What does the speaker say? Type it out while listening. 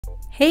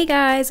Hey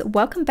guys,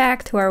 welcome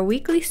back to our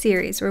weekly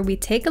series where we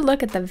take a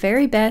look at the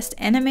very best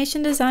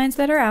animation designs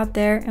that are out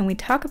there and we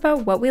talk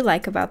about what we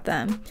like about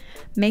them.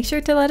 Make sure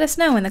to let us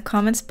know in the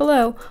comments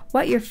below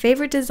what your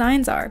favorite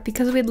designs are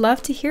because we'd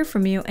love to hear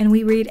from you and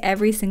we read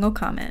every single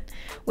comment.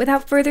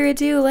 Without further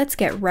ado, let's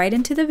get right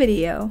into the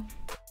video.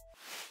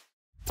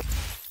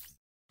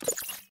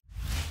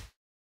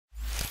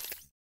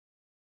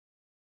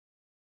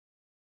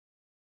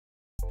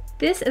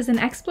 This is an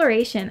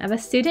exploration of a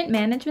student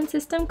management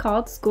system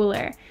called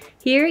Schoolar.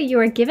 Here, you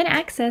are given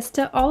access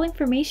to all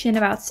information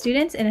about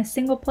students in a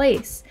single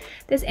place.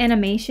 This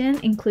animation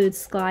includes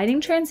sliding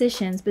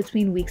transitions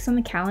between weeks on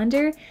the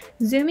calendar,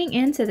 zooming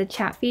into the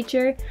chat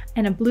feature,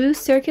 and a blue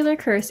circular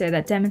cursor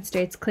that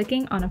demonstrates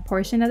clicking on a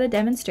portion of the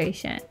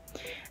demonstration.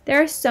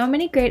 There are so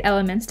many great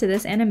elements to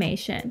this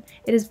animation.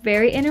 It is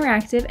very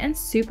interactive and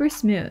super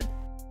smooth.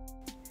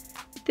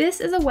 This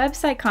is a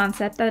website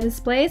concept that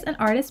displays an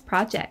artist's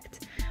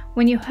project.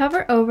 When you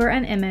hover over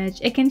an image,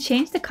 it can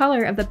change the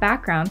color of the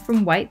background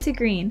from white to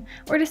green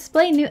or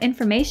display new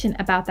information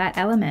about that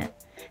element.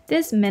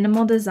 This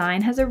minimal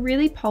design has a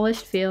really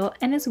polished feel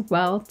and is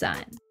well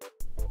done.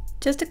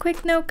 Just a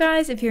quick note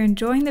guys, if you're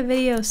enjoying the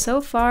video so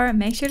far,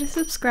 make sure to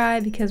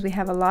subscribe because we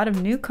have a lot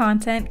of new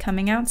content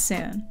coming out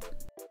soon.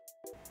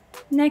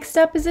 Next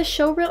up is a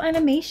showreel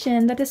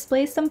animation that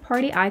displays some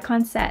party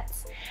icon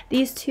sets.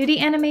 These 2D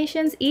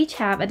animations each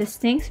have a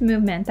distinct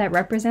movement that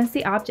represents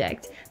the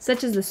object,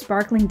 such as the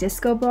sparkling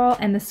disco ball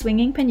and the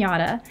swinging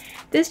piñata.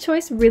 This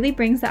choice really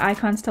brings the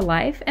icons to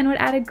life and would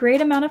add a great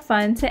amount of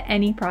fun to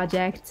any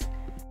project.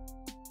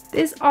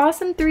 This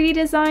awesome 3D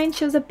design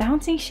shows a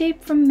bouncing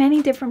shape from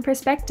many different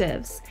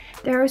perspectives.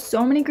 There are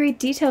so many great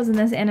details in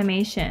this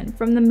animation,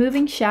 from the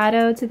moving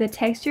shadow to the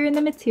texture and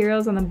the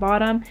materials on the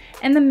bottom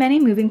and the many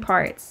moving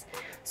parts.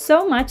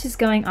 So much is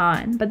going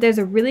on, but there's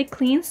a really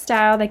clean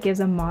style that gives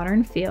a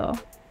modern feel.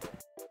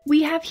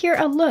 We have here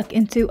a look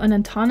into an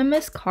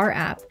autonomous car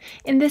app.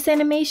 In this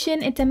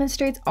animation, it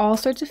demonstrates all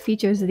sorts of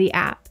features of the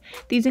app.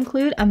 These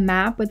include a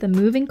map with a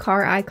moving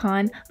car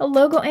icon, a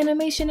logo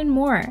animation, and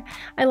more.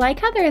 I like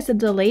how there is a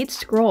delayed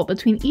scroll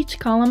between each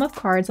column of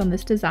cards on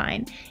this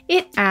design.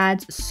 It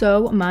adds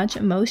so much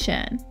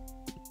motion.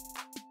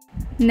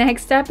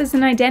 Next up is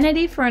an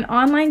identity for an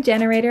online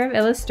generator of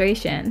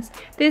illustrations.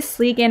 This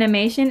sleek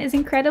animation is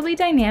incredibly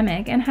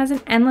dynamic and has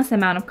an endless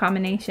amount of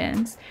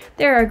combinations.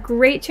 There are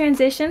great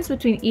transitions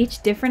between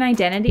each different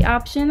identity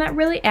option that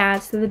really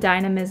adds to the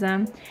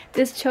dynamism.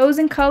 This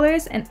chosen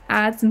colors and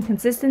adds some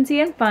consistency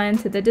and fun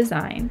to the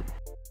design.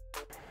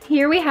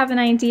 Here we have an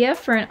idea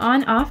for an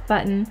on-off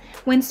button.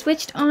 When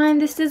switched on,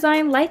 this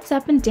design lights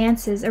up and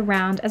dances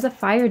around as a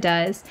fire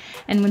does,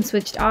 and when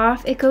switched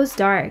off, it goes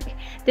dark.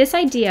 This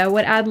idea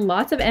would add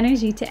lots of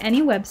energy to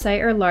any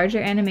website or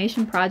larger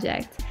animation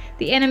project.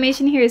 The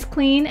animation here is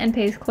clean and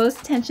pays close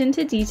attention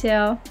to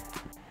detail.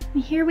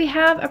 And here we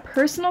have a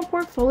personal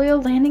portfolio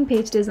landing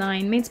page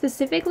design made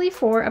specifically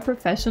for a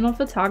professional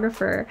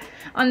photographer.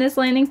 On this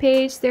landing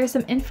page, there's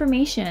some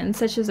information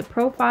such as a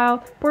profile,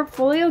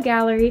 portfolio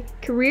gallery,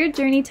 career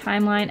journey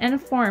timeline, and a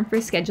form for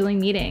scheduling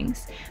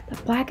meetings. The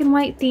black and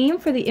white theme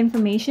for the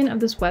information of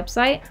this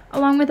website,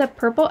 along with a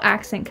purple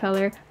accent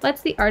color,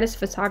 lets the artist's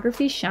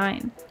photography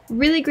shine.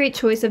 Really great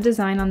choice of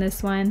design on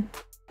this one.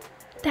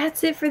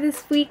 That's it for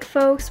this week,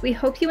 folks. We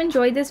hope you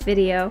enjoyed this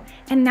video,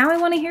 and now I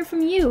want to hear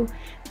from you.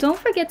 Don't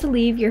forget to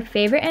leave your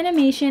favorite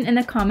animation in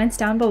the comments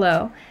down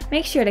below.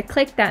 Make sure to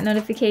click that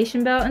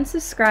notification bell and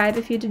subscribe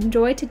if you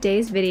enjoyed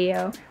today's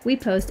video. We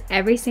post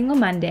every single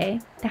Monday.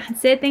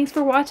 That's it, thanks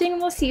for watching,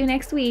 and we'll see you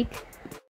next week.